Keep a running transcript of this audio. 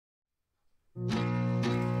Oh,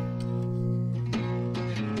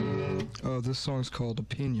 this song's called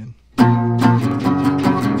Opinion.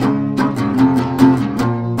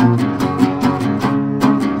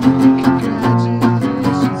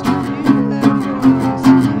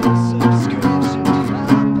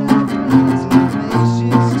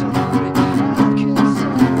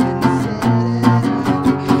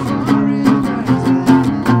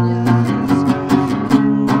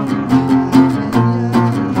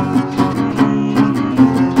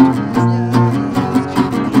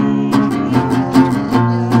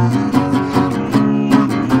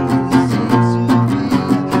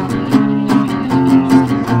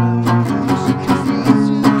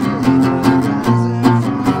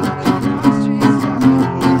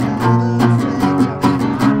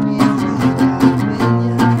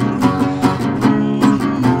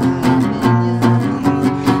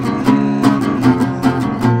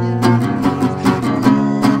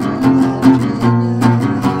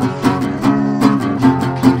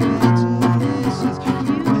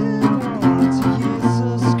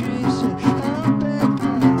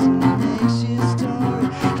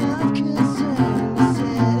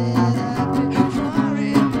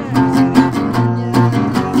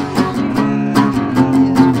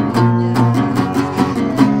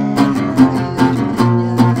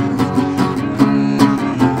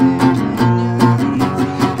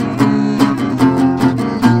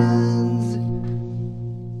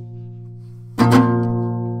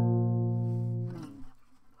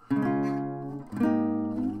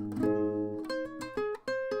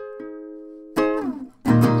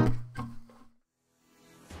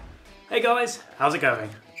 Hey guys, how's it going?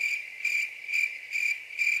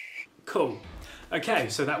 Cool. Okay,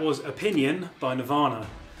 so that was Opinion by Nirvana.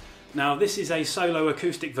 Now this is a solo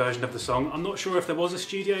acoustic version of the song. I'm not sure if there was a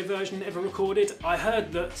studio version ever recorded. I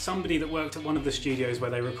heard that somebody that worked at one of the studios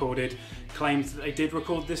where they recorded claimed that they did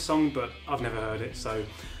record this song, but I've never heard it, so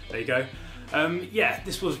there you go. Yeah,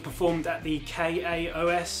 this was performed at the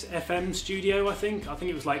KAOS FM studio, I think. I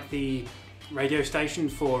think it was like the radio station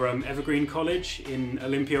for Evergreen College in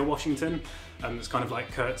Olympia, Washington. It's kind of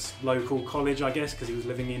like Kurt's local college, I guess, because he was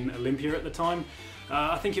living in Olympia at the time.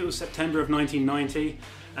 I think it was September of 1990,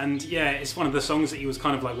 and yeah, it's one of the songs that he was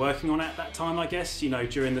kind of like working on at that time, I guess, you know,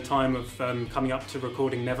 during the time of coming up to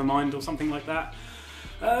recording Nevermind or something like that.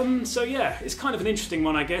 So yeah, it's kind of an interesting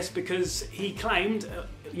one, I guess, because he claimed,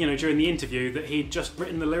 you know, during the interview that he'd just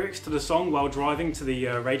written the lyrics to the song while driving to the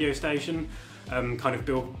radio station. Kind of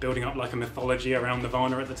building up like a mythology around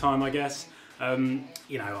Nirvana at the time, I guess.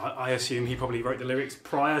 You know, I assume he probably wrote the lyrics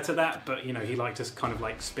prior to that, but you know, he liked to kind of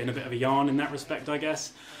like spin a bit of a yarn in that respect, I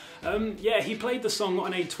guess. Yeah, he played the song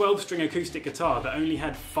on a 12-string acoustic guitar that only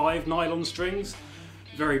had 5 nylon strings.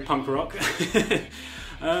 Very punk rock.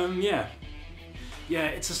 Yeah. Yeah,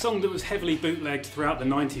 it's a song that was heavily bootlegged throughout the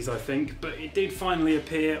 90s, I think, but it did finally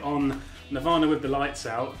appear on Nirvana with the Lights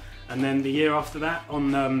Out, and then the year after that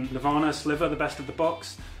on Nirvana Sliver, The Best of the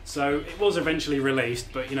Box. So it was eventually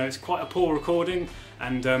released, but you know, it's quite a poor recording,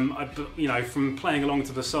 and you know, from playing along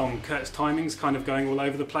to the song, Kurt's timing's kind of going all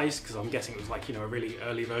over the place, because I'm guessing it was like, you know, a really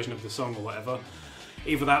early version of the song or whatever.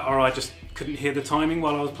 Either that or I just couldn't hear the timing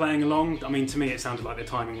while I was playing along. I mean, to me it sounded like the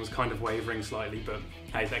timing was kind of wavering slightly, but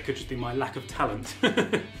hey, that could just be my lack of talent.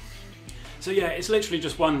 So yeah, it's literally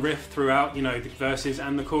just one riff throughout, you know, the verses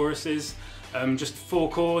and the choruses. Just 4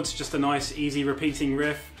 chords, just a nice easy repeating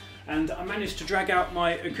riff. And I managed to drag out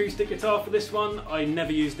my acoustic guitar for this one. I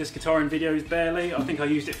never used this guitar in videos, barely. I think I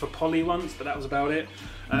used it for Polly once, but that was about it.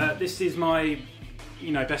 This is my,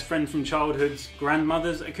 you know, best friend from childhood's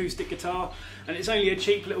grandmother's acoustic guitar, and it's only a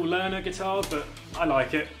cheap little learner guitar, but I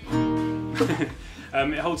like it.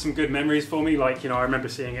 It holds some good memories for me, like, you know, I remember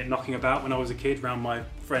seeing it knocking about when I was a kid around my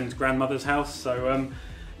friend's grandmother's house, so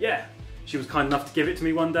yeah, she was kind enough to give it to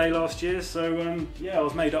me one day last year, so yeah, I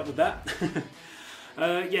was made up with that.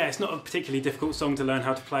 Yeah, it's not a particularly difficult song to learn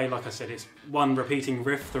how to play. Like I said, it's one repeating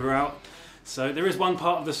riff throughout. So there is one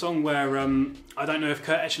part of the song where I don't know if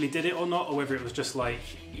Kurt actually did it or not, or whether it was just like,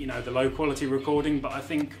 you know, the low quality recording, but I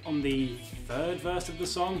think on the 3rd verse of the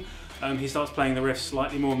song, he starts playing the riff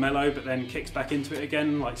slightly more mellow, but then kicks back into it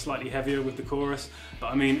again, like slightly heavier with the chorus. But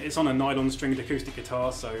I mean, it's on a nylon stringed acoustic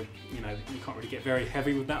guitar, so, you know, you can't really get very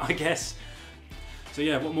heavy with that, I guess. So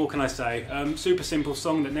yeah, what more can I say? Super simple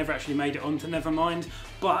song that never actually made it onto Nevermind,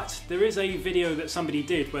 but there is a video that somebody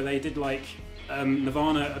did where they did like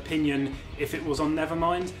Nirvana Opinion if it was on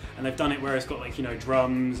Nevermind, and they've done it where it's got like, you know,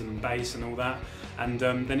 drums and bass and all that, and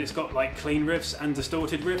then it's got like clean riffs and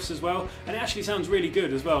distorted riffs as well, and it actually sounds really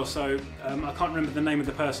good as well. So I can't remember the name of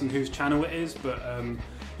the person whose channel it is, but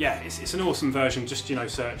yeah, it's an awesome version. Just, you know,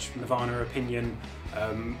 search Nirvana Opinion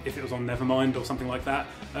if it was on Nevermind or something like that.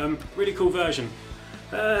 Really cool version.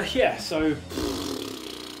 Yeah, so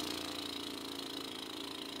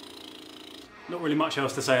not really much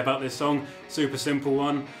else to say about this song. Super simple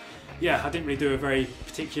one. Yeah, I didn't really do a very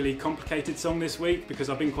particularly complicated song this week because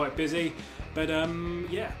I've been quite busy, but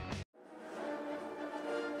yeah.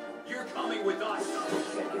 You're coming with us.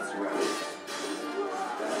 It's right.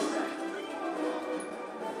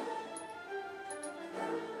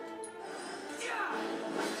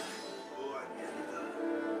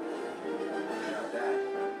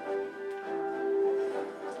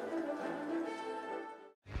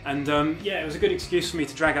 And yeah, it was a good excuse for me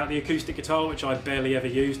to drag out the acoustic guitar, which I barely ever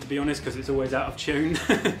use, to be honest, because it's always out of tune.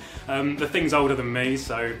 The thing's older than me,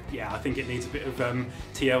 so yeah, I think it needs a bit of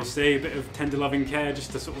TLC, a bit of tender loving care,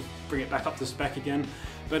 just to sort of bring it back up to spec again.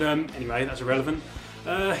 But anyway, that's irrelevant.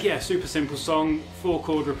 Yeah, super simple song,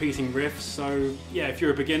 4-chord repeating riffs, so yeah, if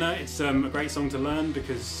you're a beginner, it's a great song to learn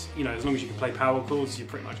because, you know, as long as you can play power chords, you're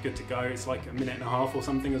pretty much good to go. It's like a minute and a half or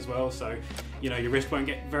something as well, so, you know, your wrist won't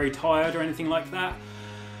get very tired or anything like that.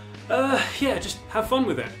 Yeah, just have fun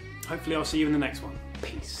with it. Hopefully I'll see you in the next one.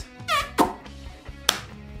 Peace.